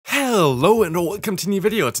Hello and welcome to a new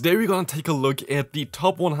video. Today we're gonna take a look at the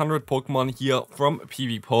top 100 Pokemon here from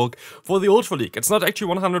Pvpoke for the Ultra League. It's not actually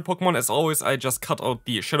 100 Pokemon, as always I just cut out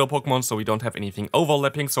the Shadow Pokemon so we don't have anything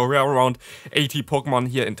overlapping. So we are around 80 Pokemon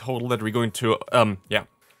here in total that we're going to,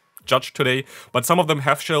 judge today, but some of them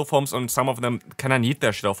have shadow forms and some of them kinda need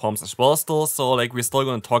their shadow forms as well still, so like we're still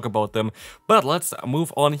gonna talk about them. But let's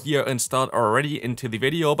move on here and start already into the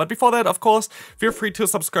video. But before that, of course, feel free to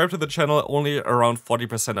subscribe to the channel. Only around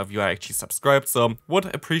 40% of you are actually subscribed, so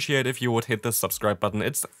would appreciate if you would hit the subscribe button.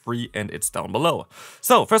 It's free and it's down below.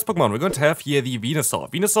 So first Pokemon we're going to have here, the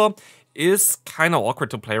Venusaur. Venusaur is kind of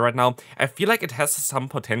awkward to play right now. I feel like it has some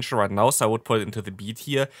potential right now, so I would put it into the B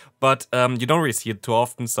tier, but you don't really see it too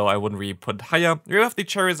often, so I wouldn't really put it higher. We have the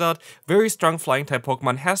Charizard, very strong flying type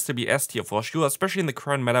Pokemon, has to be S tier for sure, especially in the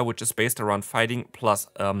current meta, which is based around fighting plus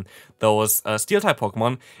those steel type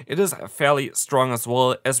Pokemon. It is fairly strong as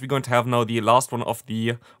well, as we're going to have now the last one of the,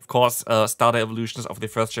 of course, starter evolutions of the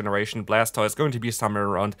first generation. Blastoise is going to be somewhere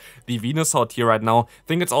around the Venusaur tier right now. I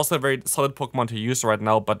think it's also a very solid Pokemon to use right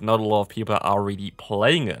now, but not a lot of people are really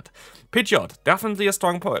playing it. Pidgeot, definitely a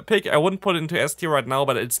strong pick. I wouldn't put it into S tier right now,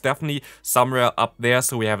 but it's definitely somewhere up there,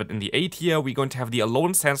 so we have it in the A tier. We're going to have the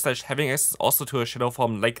Alone Sandslash, having access also to a shadow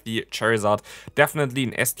form like the Charizard. Definitely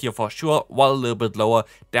an S tier for sure, while a little bit lower,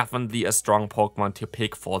 definitely a strong Pokemon to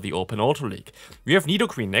pick for the Open Ultra League. We have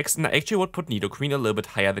Nidoqueen next, and I actually would put Nidoqueen a little bit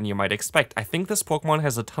higher than you might expect. I think this Pokemon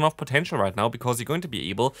has a ton of potential right now, because you're going to be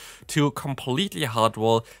able to completely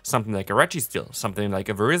hardwall something like a Registeel, something like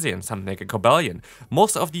a Virizion, something like a Cobalion.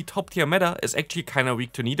 Most of the top tier meta is actually kind of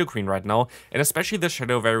weak to Nidoqueen right now, and especially the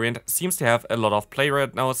Shadow variant seems to have a lot of play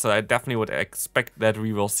right now, so I definitely would expect that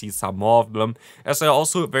we will see some more of them, as they're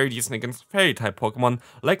also very decent against Fairy type Pokemon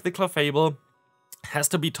like the Clefable. Has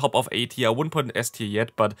to be top of A tier. I wouldn't put an S tier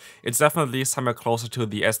yet, but it's definitely somewhere closer to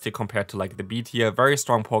the S tier compared to like the B tier. Very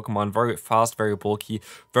strong Pokemon, very fast, very bulky,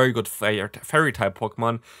 very good fairy type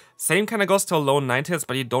Pokemon. Same kind of goes to Alone Ninetales,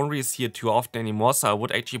 but you don't really see it too often anymore, so I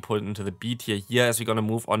would actually put it into the B tier here, as we're gonna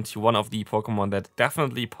move on to one of the Pokemon that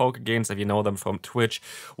definitely Pokegames, if you know them from Twitch,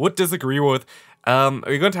 would disagree with.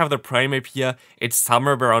 We're going to have the Primeape here. It's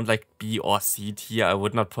somewhere around like B or C tier. I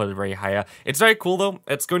would not put it very higher. It's very cool though.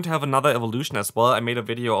 It's going to have another evolution as well. I made a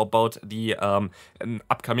video about the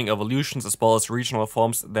upcoming evolutions as well as regional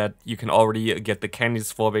forms that you can already get the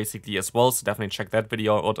candies for basically as well. So definitely check that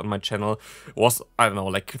video out on my channel. It was, I don't know,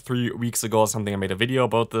 like 3 weeks ago or something I made a video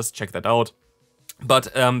about this. Check that out.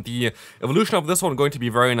 But the evolution of this one is going to be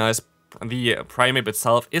very nice. The Primeape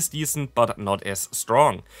itself is decent, but not as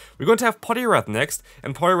strong. We're going to have Poliwrath next,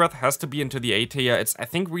 and Poliwrath has to be into the A tier. It's, I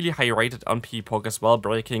think, really high rated on Pvpoke as well,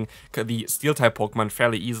 breaking the Steel-type Pokemon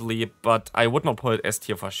fairly easily, but I would not put it S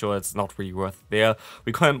tier for sure. It's not really worth there.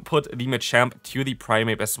 We can put the Machamp to the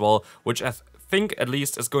Primeape as well, which I think at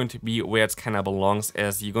least is going to be where it kind of belongs,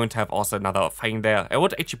 as you're going to have also another fighting there. I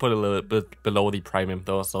would actually put a little bit below the Primeape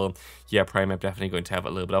though, so yeah, Primeape definitely going to have a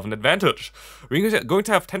little bit of an advantage. We're going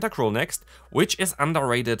to have Tentacruel next, which is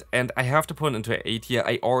underrated, and I have to put it into A tier.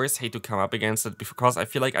 I always hate to come up against it because I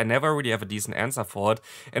feel like I never really have a decent answer for it,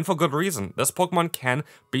 and for good reason. This Pokemon can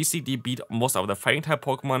basically beat most of the fighting type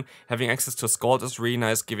Pokemon. Having access to Scald is really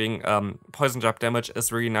nice, giving poison jab damage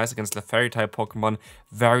is really nice against the fairy type Pokemon.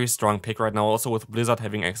 Very strong pick right now. Also with Blizzard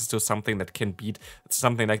having access to something that can beat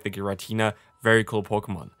something like the Giratina, very cool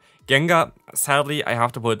Pokemon. Gengar, sadly, I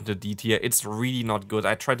have to put it into D tier. It's really not good.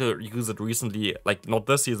 I tried to use it recently, like not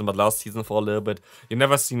this season, but last season for a little bit. You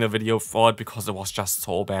never seen a video for it because it was just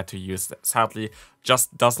so bad to use. Sadly,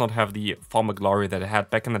 just does not have the former glory that it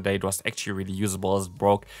had back in the day. It was actually really usable as it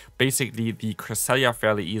broke basically the Cresselia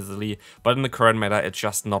fairly easily, but in the current meta, it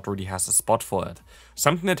just not really has a spot for it.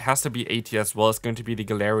 Something that has to be A tier as well is going to be the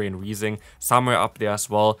Galarian Weezing, somewhere up there as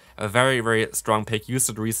well. A very, very strong pick.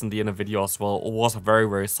 Used it recently in a video as well. It was very,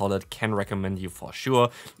 very solid. Can recommend you for sure.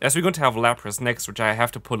 As we're going to have Lapras next, which I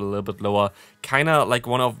have to put a little bit lower. Kinda like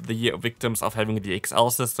one of the victims of having the XL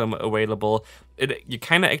system available. You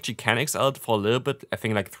kind of actually can XL it for a little bit, I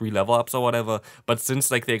think like 3 level ups or whatever, but since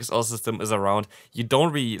like the XL system is around, you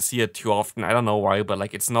don't really see it too often. I don't know why, but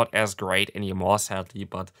like it's not as great anymore, sadly,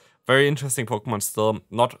 but very interesting Pokemon still.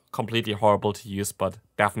 Not completely horrible to use, but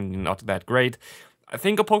definitely not that great. I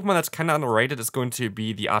think a Pokemon that's kind of underrated is going to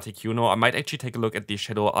be the Articuno. I might actually take a look at the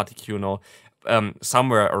Shadow Articuno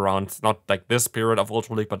somewhere around, not like this period of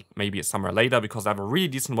Ultra League, but maybe somewhere later, because I have a really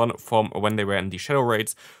decent one from when they were in the Shadow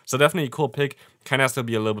raids. So definitely a cool pick. Kind of has to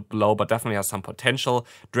be a little bit below, but definitely has some potential.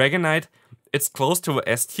 Dragonite It's close to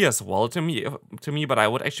S tier as well to me, but I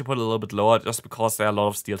would actually put it a little bit lower just because there are a lot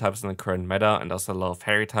of steel types in the current meta and also a lot of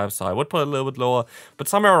fairy types, so I would put it a little bit lower. But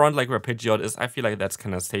somewhere around like where Pidgeot is, I feel like that's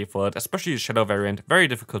kind of safe for it, especially the Shadow variant, very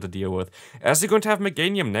difficult to deal with. As you're going to have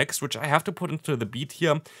Meganium next, which I have to put into the B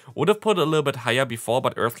tier. Would have put it a little bit higher before,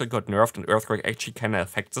 but Earthquake got nerfed, and Earthquake actually kind of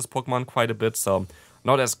affects this Pokemon quite a bit, so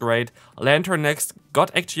not as great. Lantern next, got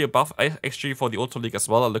actually a buff actually for the Ultra League as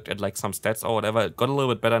well. I looked at like some stats or whatever, got a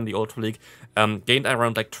little bit better in the Ultra League. Gained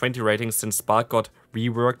around like 20 ratings since Spark got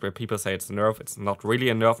reworked, where people say it's a nerf. It's not really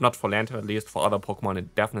a nerf, not for Lantern at least. For other Pokemon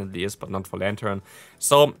it definitely is, but not for Lantern.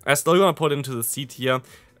 So I'm still gonna put into the C tier.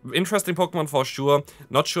 Interesting Pokemon for sure.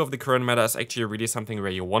 Not sure if the current meta is actually really something where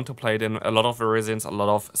you want to play it in. A lot of Virizions, a lot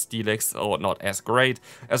of Steelix, or not as great.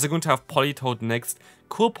 As you're going to have Politoed next.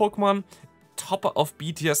 Cool Pokemon. Top of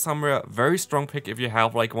B tier somewhere. Very strong pick if you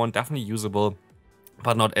have like one. Definitely usable,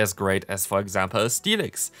 but not as great as, for example, a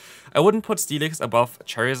Steelix. I wouldn't put Steelix above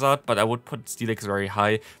Charizard, but I would put Steelix very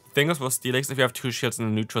high. The thing is with Steelix, if you have 2 shields in a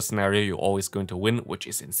neutral scenario, you're always going to win, which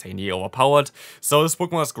is insanely overpowered. So this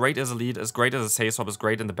Pokemon is great as a lead, is great as a save swap, is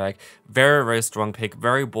great in the back. Very, very strong pick,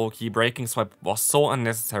 very bulky. Breaking Swipe was so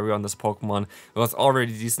unnecessary on this Pokemon. It was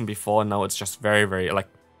already decent before, and now it's just very, very, like,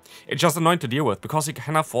 it's just annoying to deal with, because you're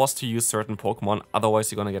kind of forced to use certain Pokemon,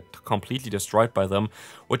 otherwise you're gonna get completely destroyed by them,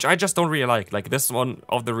 which I just don't really like. Like, this is one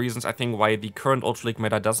of the reasons I think why the current Ultra League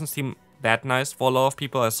meta doesn't seem that nice for a lot of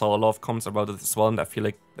people. I saw a lot of comments about it as well, and I feel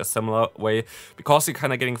like a similar way, because you're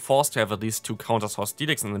kind of getting forced to have at least 2 counters for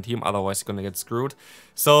Steelix in the team, otherwise you're gonna get screwed.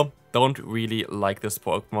 So, don't really like this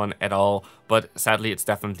Pokemon at all, but sadly it's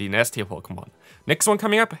definitely an S tier Pokemon. Next one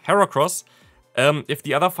coming up, Heracross. If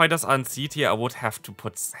the other fighters are in C tier, I would have to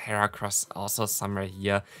put Heracross also somewhere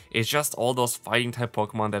here. It's just all those fighting type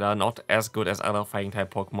Pokemon that are not as good as other fighting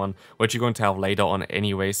type Pokemon, which you're going to have later on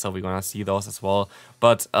anyway, so we're gonna see those as well.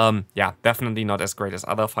 But yeah, definitely not as great as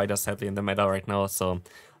other fighters sadly in the meta right now, so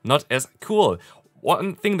not as cool.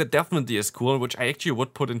 One thing that definitely is cool, which I actually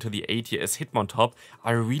would put into the A tier, is Hitmontop.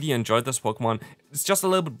 I really enjoyed this Pokemon. It's just a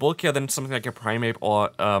little bit bulkier than something like a Primeape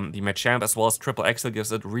or the Machamp, as well as Triple Axel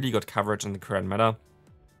gives it really good coverage in the current meta.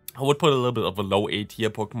 I would put a little bit of a low A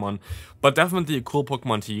tier Pokemon, but definitely a cool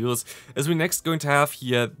Pokemon to use. As we're next going to have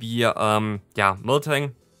here the,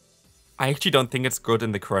 Miltank. I actually don't think it's good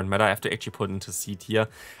in the current meta. I have to actually put it into C tier.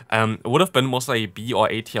 It would have been mostly B or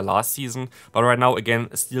A tier last season, but right now,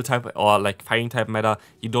 again, Steel type or like Fighting type meta,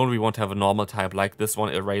 you don't really want to have a normal type like this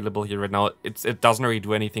one available here right now. It doesn't really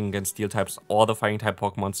do anything against Steel types or the Fighting type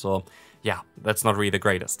Pokemon, so yeah, that's not really the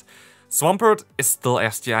greatest. Swampert is still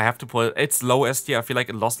S tier, I have to put it. It's low S tier, I feel like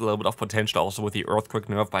it lost a little bit of potential also with the Earthquake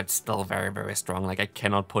nerf, but it's still very, very strong. Like, I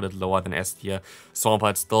cannot put it lower than S tier.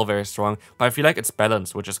 Swampert is still very strong, but I feel like it's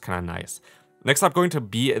balanced, which is kind of nice. Next up going to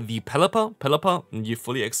be the Pelipper, the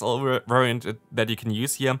fully XL variant that you can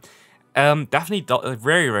use here. Definitely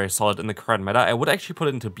very, very solid in the current meta. I would actually put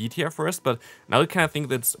it into B tier first, but now I kind of think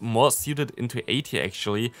that's more suited into A tier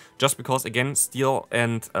actually, just because again, Steel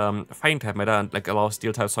and Fighting type meta, and like a lot of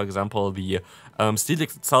Steel types, for example, the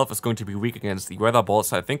Steelix itself is going to be weak against the Weather Ball,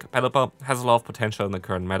 so I think Pelipper has a lot of potential in the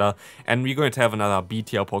current meta, and we're going to have another B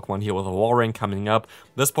tier Pokemon here with a Walrein coming up.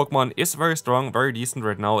 This Pokemon is very strong, very decent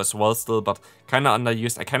right now as well still, but kind of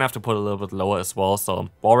underused. I kind of have to put it a little bit lower as well, so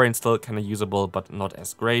Walrein still kind of usable, but not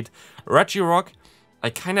as great. Regirock, I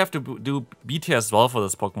kind of have to do B tier as well for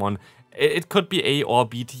this Pokemon. It could be A or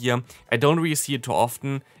B tier. I don't really see it too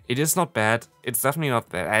often. It is not bad. It's definitely not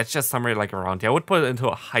bad. It's just somewhere like around here. I would put it into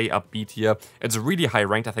a high up B tier. It's really high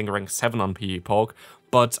ranked. I think ranked 7 on Pvpoke,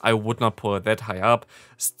 but I would not put it that high up.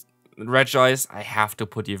 Regice, I have to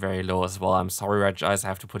put you very low as well. I'm sorry, Regice, I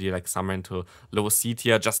have to put you like somewhere into low C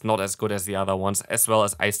tier, just not as good as the other ones, as well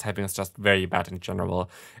as Ice typing is just very bad in general.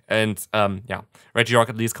 And yeah, Regirock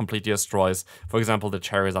at least completely destroys, for example, the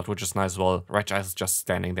Charizard, which is nice as well. Regice is just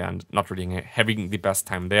standing there and not really having the best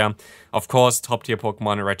time there. Of course, top tier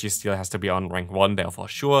Pokemon, Registeel has to be on rank 1 there for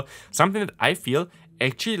sure. Something that I feel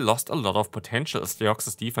actually lost a lot of potential is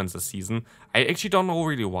Deoxys defense this season. I actually don't know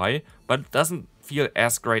really why, but it doesn't feel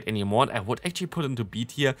as great anymore. I would actually put it into B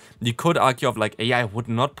tier. You could argue of like, I would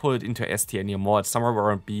not put it into S tier anymore. It's somewhere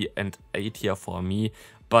around B and A tier for me,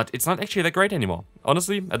 but it's not actually that great anymore.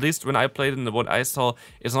 Honestly, at least when I played in what I saw,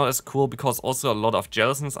 it's not as cool because also a lot of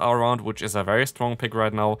Jellicents are around, which is a very strong pick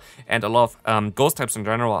right now, and a lot of Ghost types in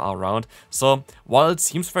general are around. So while it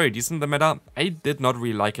seems very decent in the meta, I did not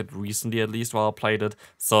really like it recently, at least while I played it.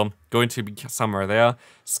 So going to be somewhere there.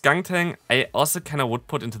 Skuntank, I also kind of would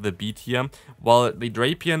put into the B tier, while the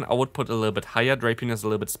Drapion I would put a little bit higher. Drapion is a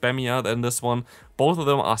little bit spammier than this one. Both of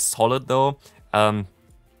them are solid though.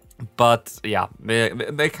 But yeah,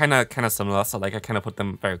 they're kind of similar, so like I kind of put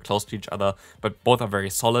them very close to each other, but both are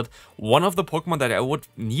very solid. One of the Pokemon that I would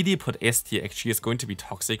nearly put S tier actually is going to be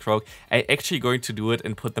Toxicroak. I actually going to do it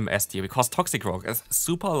and put them S tier because Toxicroak is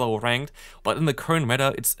super low ranked, but in the current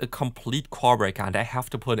meta it's a complete core breaker, and I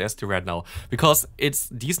have to put S tier right now because it's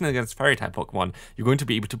decent against Fairy type Pokemon. You're going to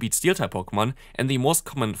be able to beat Steel type Pokemon, and the most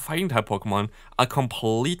common Fighting type Pokemon are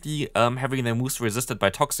completely having their moves resisted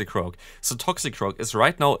by Toxicroak. So Toxicroak is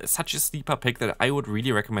right now such a sleeper pick that I would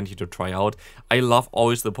really recommend you to try out. I love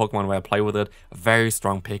always the Pokemon where I play with it. Very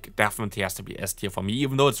strong pick. Definitely has to be S tier for me,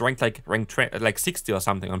 even though it's ranked like 60 or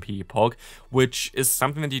something on Pvpoke, which is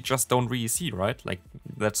something that you just don't really see, right? Like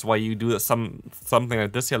that's why you do something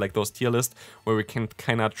like this here, like those tier lists, where we can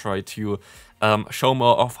kind of try to show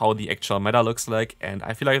more of how the actual meta looks like, and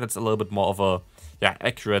I feel like that's a little bit more of a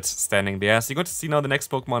accurate standing there. So you're going to see now the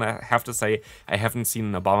next Pokemon. I have to say, I haven't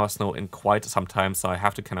seen a Obama Snow in quite some time, so I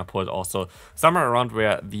have to kind of put also somewhere around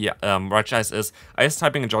where the Regis is. Ice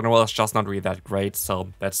typing in general is just not really that great, so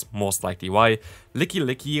that's most likely why.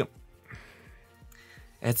 Licky,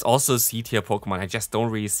 it's also a C tier Pokemon. I just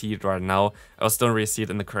don't really see it right now. I also don't really see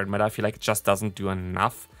it in the current meta. I feel like it just doesn't do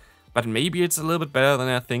enough. But maybe it's a little bit better than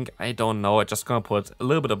I think. I don't know. I'm just gonna put a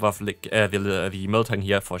little bit above the Miltank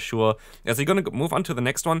here for sure. As we're gonna move on to the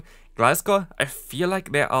next one, Gliscor. I feel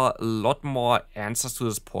like there are a lot more answers to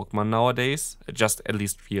this Pokemon nowadays. It just at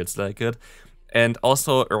least feels like it. And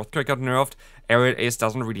also, Earthquake got nerfed. Aerial Ace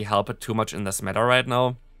doesn't really help it too much in this meta right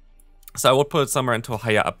now. So I would put it somewhere into a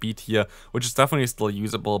higher upbeat here, which is definitely still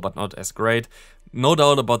usable, but not as great. No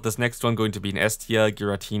doubt about this next one going to be an S tier,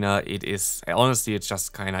 Giratina. It is, honestly, it's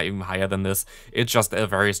just kind of even higher than this. It's just a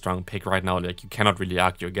very strong pick right now. Like, you cannot really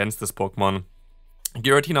argue against this Pokemon.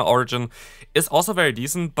 Giratina Origin is also very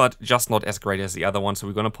decent, but just not as great as the other one, so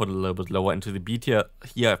we're going to put it a little bit lower into the B tier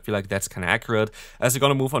here. I feel like that's kind of accurate. As we're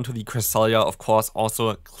going to move on to the Cresselia, of course, also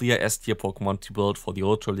a clear S tier Pokemon to build for the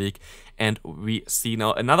Ultra League. And we see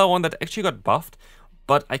now another one that actually got buffed,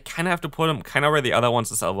 but I kind of have to put him kind of where the other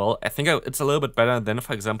ones is as well. I think it's a little bit better than,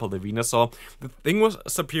 for example, the Venusaur. The thing with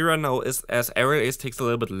Superior now is, as Aerial Ace takes a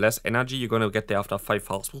little bit less energy, you're going to get there after 5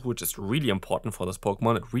 Fast Move, which is really important for this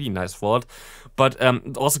Pokemon. It's really nice for it. But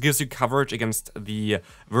it also gives you coverage against the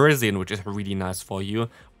Verizon, which is really nice for you.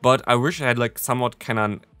 But I wish I had like somewhat kind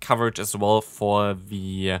of coverage as well for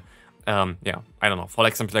the, I don't know, for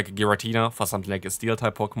like something like a Giratina, for something like a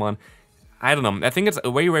Steel-type Pokemon. I don't know, I think it's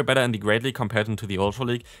way better in the Great League compared to the Ultra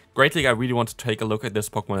League. Great League, I really want to take a look at this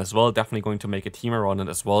Pokemon as well. Definitely going to make a team around it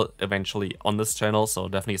as well eventually on this channel, so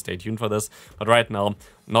definitely stay tuned for this. But right now,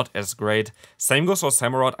 not as great. Same goes for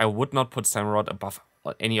Samurott. I would not put Samurott above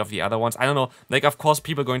any of the other ones. I don't know, like of course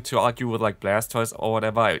people are going to argue with like Blastoise or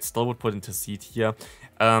whatever. I still would put into C tier.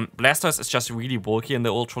 Blastoise is just really bulky in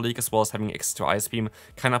the Ultra League, as well as having X2 Ice Beam.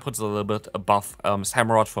 Kind of puts it a little bit above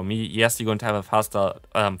Samurott for me. Yes, you're going to have a faster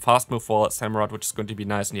fast move for Samurott, which is going to be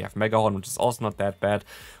nice, and you have Mega Horn, which is also not that bad.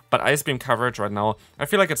 But Ice Beam coverage right now, I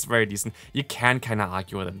feel like it's very decent. You can kind of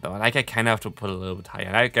argue with it though. Like I kind of have to put it a little bit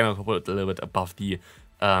higher. I kind of put it a little bit above the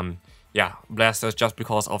Blastoise, just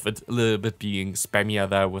because of it a little bit being spammier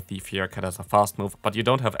there with the Fear Cut as a fast move, but you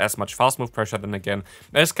don't have as much fast move pressure. Then again,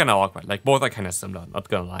 it's kind of awkward. Like both are kind of similar, not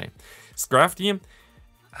gonna lie. Scrafty,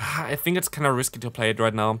 I think it's kind of risky to play it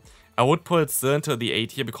right now. I would put it still into the A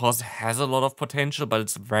tier because it has a lot of potential, but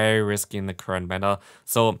it's very risky in the current meta,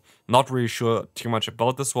 so not really sure too much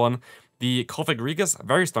about this one. The Corvigregus,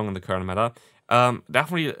 very strong in the current meta,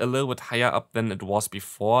 definitely a little bit higher up than it was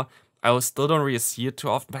before. I still don't really see it too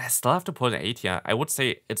often, but I still have to put an A tier. I would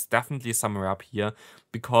say it's definitely somewhere up here,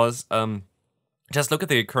 because just look at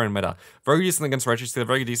the current meta. Very decent against Registeel,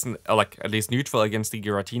 very decent, like at least neutral against the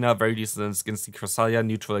Giratina, very decent against the Cresselia,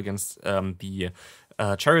 neutral against the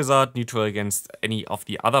Charizard, neutral against any of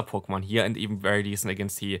the other Pokemon here, and even very decent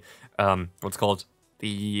against the,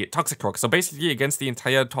 the Toxicroak. So basically against the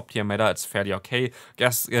entire top tier meta, it's fairly okay.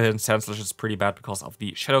 Guess Sandslash is pretty bad because of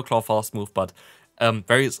the Shadow Claw fast move, but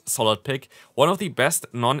very solid pick. One of the best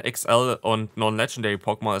non-XL and non-legendary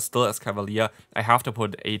Pokemon is still Escavalier. I have to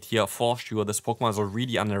put A tier for sure. This Pokemon is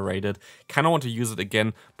really underrated. Kind of want to use it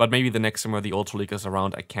again, but maybe the next time where the Ultra League is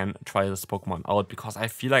around, I can try this Pokemon out, because I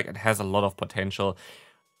feel like it has a lot of potential.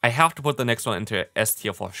 I have to put the next one into S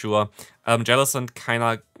tier for sure. Jellicent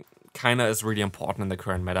kinda is really important in the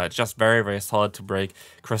current meta. It's just very solid to break.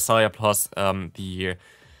 Cresselia plus the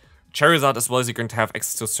Charizard, as well as you're going to have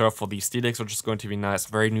access to Surf for the Steelix, which is going to be nice.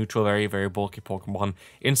 Very neutral, very bulky Pokemon.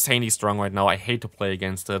 Insanely strong right now. I hate to play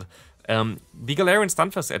against it. The Galarian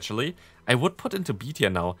Stunfisk, actually, I would put into B tier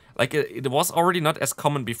now. Like, it was already not as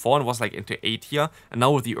common before, and was like into A tier. And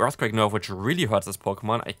now with the Earthquake nerf, which really hurts this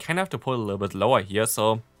Pokemon, I kind of have to put it a little bit lower here.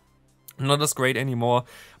 So not as great anymore.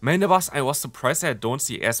 Mandibuzz, I was surprised I don't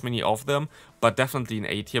see as many of them, but definitely an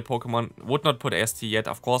A tier Pokemon. Would not put S tier yet,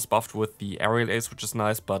 of course buffed with the Aerial Ace, which is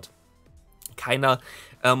nice, but kinda,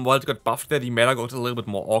 while it got buffed there, the meta got a little bit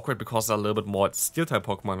more awkward because there are a little bit more Steel-type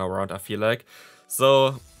Pokemon around, I feel like.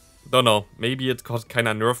 So, don't know, maybe it got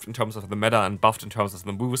kinda nerfed in terms of the meta and buffed in terms of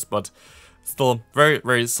the moves, but still, very,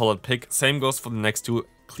 very solid pick. Same goes for the next two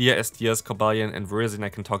clear S tiers, Cobalion and Virizion. I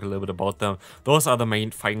can talk a little bit about them. Those are the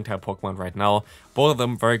main fighting type Pokemon right now. Both of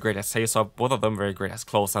them very great as Face-Up, both of them very great as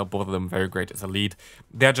Close-Up, both of them very great as Elite.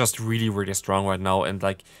 They're just really, really strong right now, and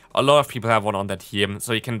like a lot of people have one on that team,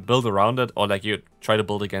 so you can build around it or like you try to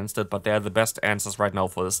build against it, but they're the best answers right now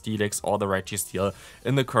for the Steelix or the Registeel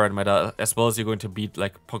in the current meta, as well as you're going to beat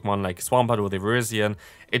like Pokemon like Swampert with the Virizion.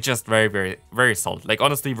 It's just very, very, very solid. Like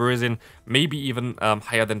honestly, Virizion maybe even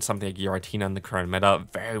higher than something like Giratina in the current meta.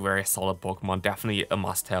 Very, very solid Pokemon. Definitely a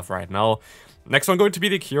must-have right now. Next one going to be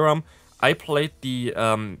the Kyurem. I played the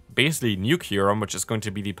basically new Kyurem, which is going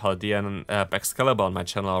to be the Paldean Excalibur on my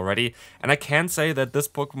channel already. And I can say that this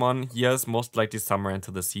Pokemon here is most likely somewhere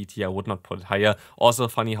into the C tier. I would not put it higher. Also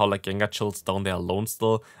funny how like Gengar chills down there alone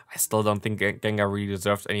still. I still don't think Gengar really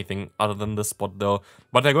deserves anything other than this spot though.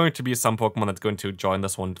 But there are going to be some Pokemon that's going to join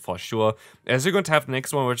this one for sure. As you're going to have the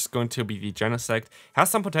next one, which is going to be the Genesect.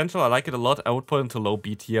 Has some potential. I like it a lot. I would put it into low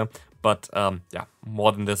B tier. But yeah,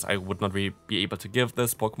 more than this, I would not really be able to give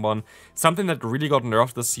this Pokemon. Something that really got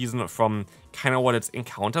nerfed this season from kind of what it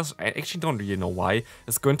encounters, I actually don't really know why,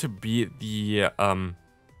 is going to be the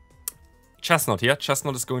Chestnut here.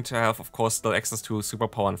 Chestnut is going to have, of course, still access to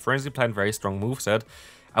Superpower and Frenzy Plant, very strong moveset.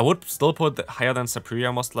 I would still put it higher than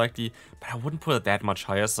Serperior most likely, but I wouldn't put it that much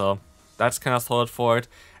higher, so that's kind of solid for it.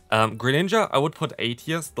 Greninja, I would put A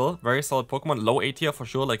tier still, very solid Pokemon, low A tier for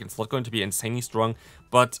sure, like it's not going to be insanely strong,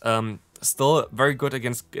 but still very good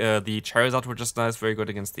against the Charizard, which is nice, very good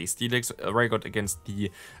against the Steelix, very good against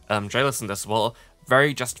the Jellicent as well,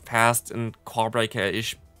 very just fast and core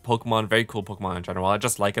breaker-ish Pokemon, very cool Pokemon in general. I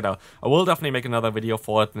just like it. I will definitely make another video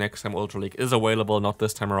for it the next time Ultra League is available, not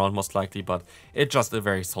this time around most likely, but it's just a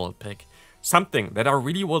very solid pick. Something that I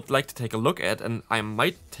really would like to take a look at, and I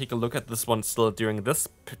might take a look at this one still during this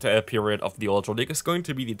period of the Ultra League, is going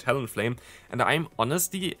to be the Talonflame, and I'm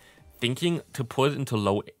honestly thinking to put it into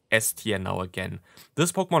low S tier now again.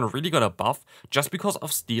 This Pokemon really got a buff just because of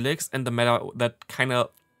Steelix and the meta that kind of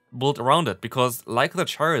built around it, because like the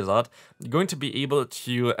Charizard, you're going to be able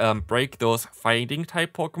to break those fighting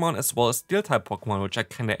type Pokemon as well as steel type Pokemon, which are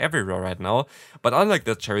kind of everywhere right now. But unlike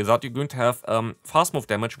the Charizard, you're going to have fast move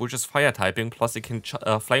damage, which is fire typing, plus it can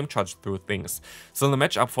flame charge through things. So the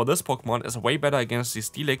matchup for this Pokemon is way better against the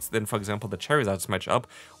Steelix than, for example, the Charizard's matchup,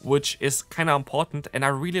 which is kind of important, and I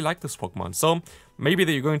really like this Pokemon. So maybe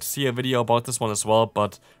that you're going to see a video about this one as well,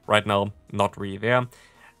 but right now, not really there.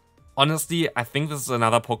 Honestly, I think this is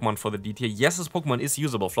another Pokemon for the D tier. Yes, this Pokemon is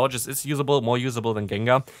usable. Florges is usable, more usable than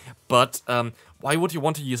Gengar. But why would you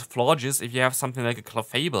want to use Florges if you have something like a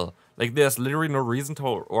Clefable? Like, there's literally no reason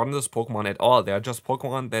to run this Pokemon at all. They're just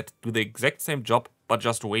Pokemon that do the exact same job, but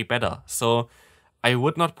just way better. So I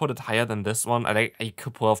would not put it higher than this one. I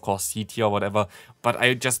could put, of course, C tier or whatever, but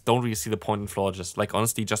I just don't really see the point in Florges. Like,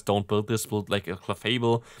 honestly, just don't build this. Build, like, a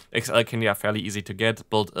Clefable. XL Candy are fairly easy to get.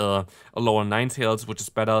 Build a lower Ninetales, which is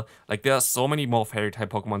better. Like, there are so many more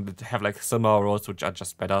Fairy-type Pokemon that have, like, similar roles, which are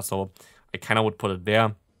just better, so I kind of would put it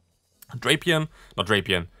there. Drapion? Not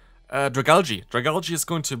Drapion. Dragalge. Dragalge is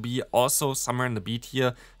going to be also somewhere in the B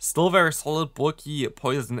tier. Still very solid, bulky,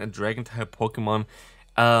 poison, and dragon-type Pokemon.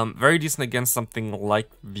 Very decent against something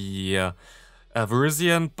like the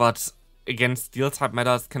Virizion, but against steel type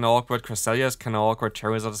meta it's kind of awkward. Cresselia is kind of awkward.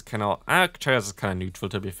 Charizard is kind of Charizard is kind of neutral,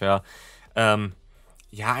 to be fair.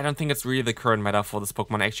 Yeah, I don't think it's really the current meta for this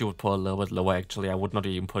Pokemon. I actually would put a little bit lower, actually. I would not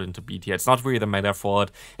even put it into B tier. It's not really the meta for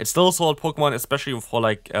it. It's still a solid Pokemon, especially for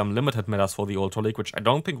like limited metas for the Ultra League, which I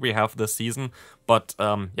don't think we have this season. But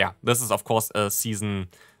yeah, this is of course a season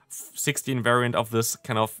 16 variant of this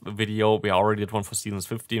kind of video. We already did one for seasons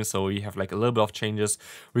 15, so we have like a little bit of changes.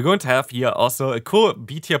 We're going to have here also a cool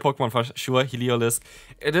B tier Pokemon for sure, Heliolisk.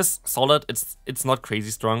 It is solid. It's not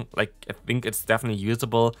crazy strong. Like, I think it's definitely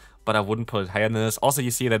usable, but I wouldn't put it higher than this. Also,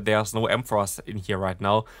 you see that there's no Ampharos in here right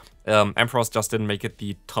now. Ampharos just didn't make it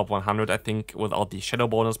the top 100, I think, without the Shadow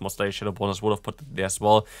bonus. Most likely Shadow bonus would have put it there as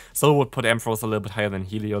well. Still would put Ampharos a little bit higher than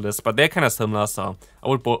Heliolisk, but they're kind of similar, so I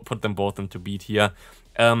would put them both into B tier.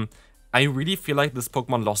 I really feel like this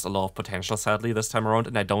Pokemon lost a lot of potential, sadly, this time around,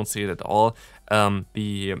 and I don't see it at all.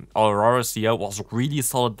 The Aurora Seer was really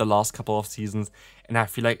solid the last couple of seasons, and I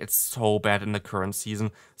feel like it's so bad in the current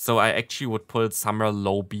season, so I actually would put it somewhere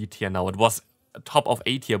low B tier now. It was top of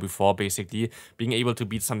A tier before, basically. Being able to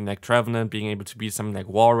beat something like Trevenant, being able to beat something like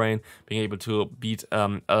Warrain, being able to beat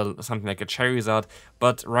something like a Charizard.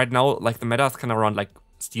 But right now, like, the meta is kind of around like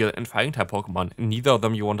Steel and Fighting type Pokemon. And neither of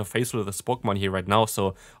them you want to face with this Pokemon here right now.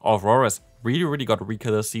 So Aurora's really got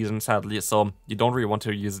weaker this season, sadly. So you don't really want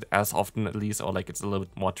to use it as often, at least, or like it's a little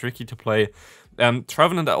bit more tricky to play.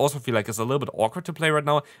 Trevenant, I also feel like is a little bit awkward to play right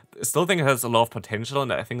now. I still think it has a lot of potential,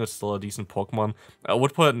 and I think it's still a decent Pokemon. I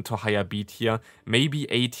would put it into higher B tier, maybe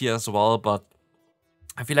A tier as well, but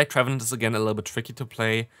I feel like Trevenant is again a little bit tricky to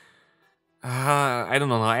play. I don't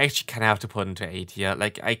know, I actually kind of have to put it into A tier.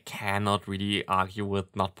 Like, I cannot really argue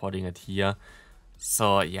with not putting it here.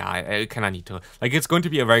 So yeah, I kind of need to. Like, it's going to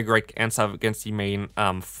be a very great answer against the main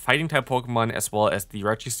fighting type Pokemon, as well as the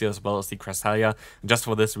Registeel, as well as the Cresselia. Just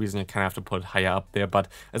for this reason, you kind of have to put it higher up there, but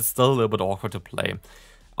it's still a little bit awkward to play.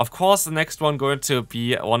 Of course, the next one going to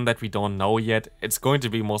be one that we don't know yet. It's going to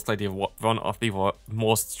be most likely one of the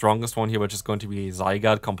most strongest one here, which is going to be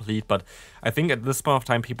Zygarde complete. But I think at this point of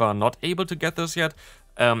time, people are not able to get this yet.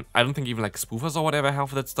 I don't think even like spoofers or whatever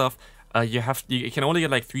have that stuff. You can only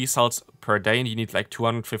get like 3 salts per day, and you need like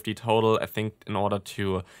 250 total, I think, in order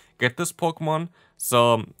to get this Pokemon.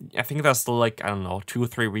 So I think there's still like, I don't know, 2 or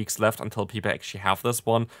 3 weeks left until people actually have this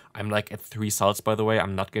one. I'm like at 3 salts, by the way.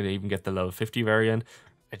 I'm not gonna even get the level 50 variant.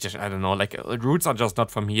 I don't know, like, routes are just not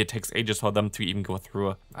for me. It takes ages for them to even go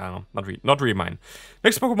through. I don't know, not really mine.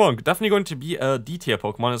 Next Pokemon, definitely going to be a D-tier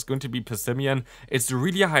Pokemon. It's going to be Persimmon. It's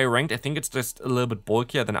really high ranked. I think it's just a little bit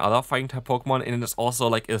bulkier than other fighting type Pokemon, and it's also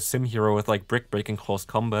like a sim hero with like brick breaking close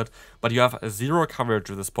combat. But you have 0 coverage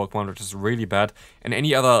with this Pokemon, which is really bad. And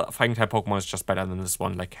any other fighting type Pokemon is just better than this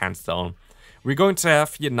one, like hands down. We're going to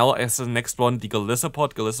have here now as the next one the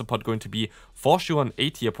Golisopod. Golisopod going to be for sure an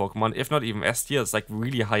A tier Pokemon, if not even S tier. It's like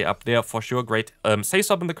really high up there, for sure. Great Say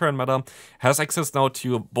Stop in the current meta. Has access now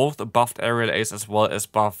to both buffed Aerial Ace as well as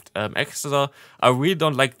buffed Exeter. I really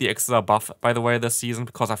don't like the Exeter buff, by the way, this season,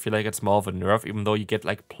 because I feel like it's more of a nerf, even though you get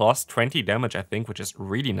like plus 20 damage, I think, which is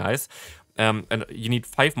really nice. And you need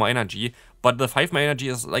 5 more energy, but the 5 more energy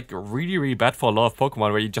is like really bad for a lot of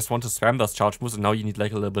Pokemon where you just want to spam those charge moves, and now you need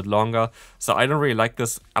like a little bit longer. So I don't really like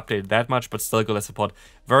this update that much, but still Golisopod,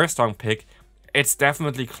 very strong pick. It's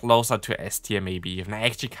definitely closer to S tier maybe even. I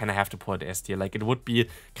actually kind of have to put it S tier. Like, it would be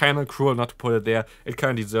kind of cruel not to put it there. It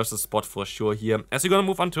kind of deserves a spot for sure here. As we're gonna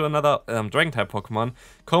move on to another Dragon type Pokemon,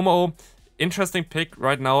 Como. Interesting pick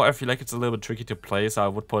right now. I feel like it's a little bit tricky to play, so I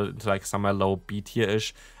would put it into like somewhere low B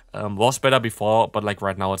tier-ish. Was better before, but like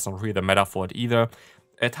right now it's not really the meta for it either.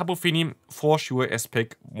 Tapu Fini, for sure, S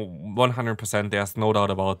pick, 100%. There's no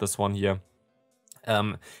doubt about this one here.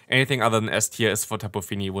 Anything other than S tier is for Tapu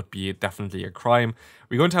Fini would be definitely a crime.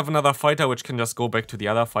 We're going to have another fighter, which can just go back to the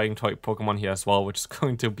other fighting type Pokemon here as well, which is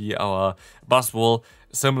going to be our Buzzwole.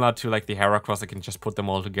 Similar to like the Heracross, I can just put them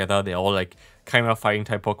all together. They're all like kind of fighting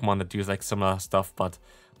type Pokemon that do like similar stuff, but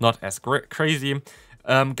not as crazy.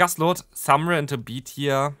 Guslord, somewhere into B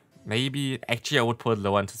tier. Maybe. Actually, I would put it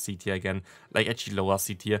lower into C tier again. Like, actually lower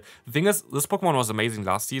C tier. The thing is, this Pokemon was amazing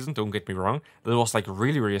last season, don't get me wrong. It was, like,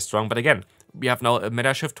 really strong. But again, we have now a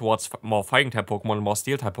meta shift towards more fighting type Pokemon and more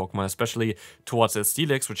steel type Pokemon, especially towards the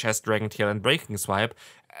Steelix, which has Dragon Tail and Breaking Swipe.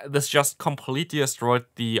 This just completely destroyed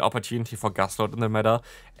the opportunity for Guslord in the meta.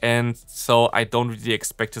 And so I don't really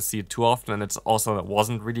expect to see it too often. And it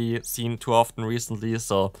wasn't really seen too often recently.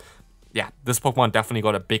 So yeah, this Pokemon definitely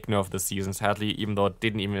got a big nerf this season, sadly, even though it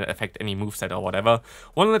didn't even affect any moveset or whatever.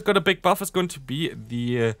 One that got a big buff is going to be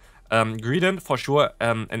the Greedent, for sure,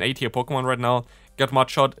 an A tier Pokemon right now. Got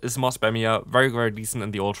Mudshot, is more spammier, very decent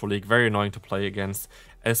in the Ultra League, very annoying to play against.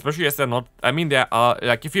 Especially as they're not, I mean, there are,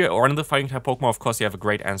 like, if you run the fighting type Pokemon, of course you have a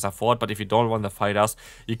great answer for it, but if you don't run the fighters,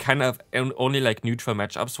 you kind of have only, like, neutral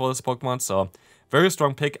matchups for this Pokemon, so very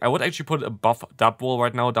strong pick. I would actually put above Dubwool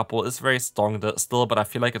right now. Dubwool is very strong still, but I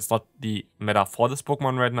feel like it's not the meta for this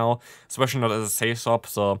Pokemon right now, especially not as a safe swap,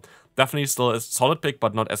 so definitely still a solid pick,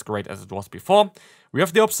 but not as great as it was before. We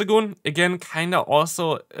have the Obstagoon, again, kind of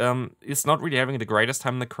also is not really having the greatest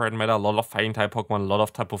time in the current meta. A lot of fighting type Pokemon, a lot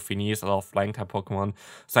of Tapu Finis, a lot of flying type Pokemon,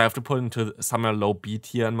 so I have to put it into somewhere low B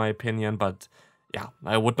tier in my opinion, but yeah,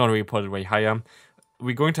 I would not really put it way higher.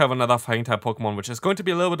 We're going to have another fighting type Pokemon, which is going to be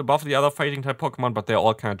a little bit above the other fighting type Pokemon, but they're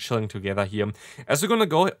all kind of chilling together here. As we're going to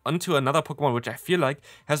go onto another Pokemon, which I feel like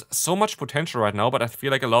has so much potential right now, but I feel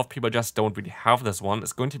like a lot of people just don't really have this one.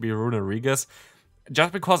 It's going to be Runerigus.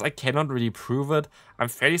 just because I cannot really prove it, I'm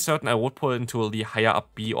fairly certain I would put it into the higher up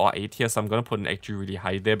B or A tier, so I'm gonna put it actually really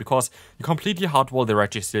high there, because you completely hardwall the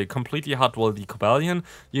Registeel, you completely hardwall the Cobalion,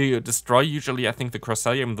 you destroy usually, I think, the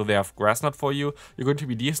Crosselia, even though they have Grass Knot for you, you're going to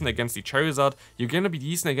be decent against the Charizard, you're gonna be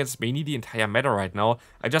decent against mainly the entire meta right now.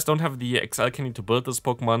 I just don't have the XL candy to build this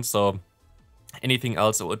Pokemon, so anything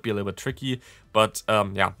else it would be a little bit tricky. But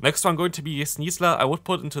yeah, next one going to be Sneasler. I would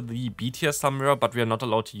put into the B tier somewhere, but we are not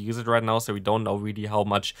allowed to use it right now, so we don't know really how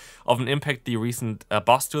much of an impact the recent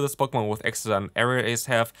buffs to this Pokemon with Extra and Area Ace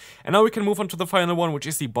have. And now we can move on to the final one, which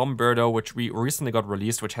is the Bombirdo, which we recently got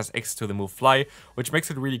released, which has X to the move Fly, which makes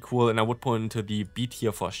it really cool, and I would put into the B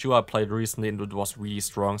tier for sure. I played recently and it was really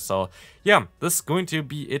strong. So yeah, this is going to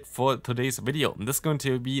be it for today's video. This is going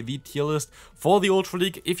to be the tier list for the Ultra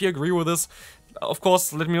League. If you agree with this, of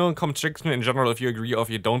course, let me know in the comment section in general if you agree or if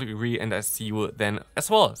you don't agree, and I see you then as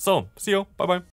well. So, see you, bye bye.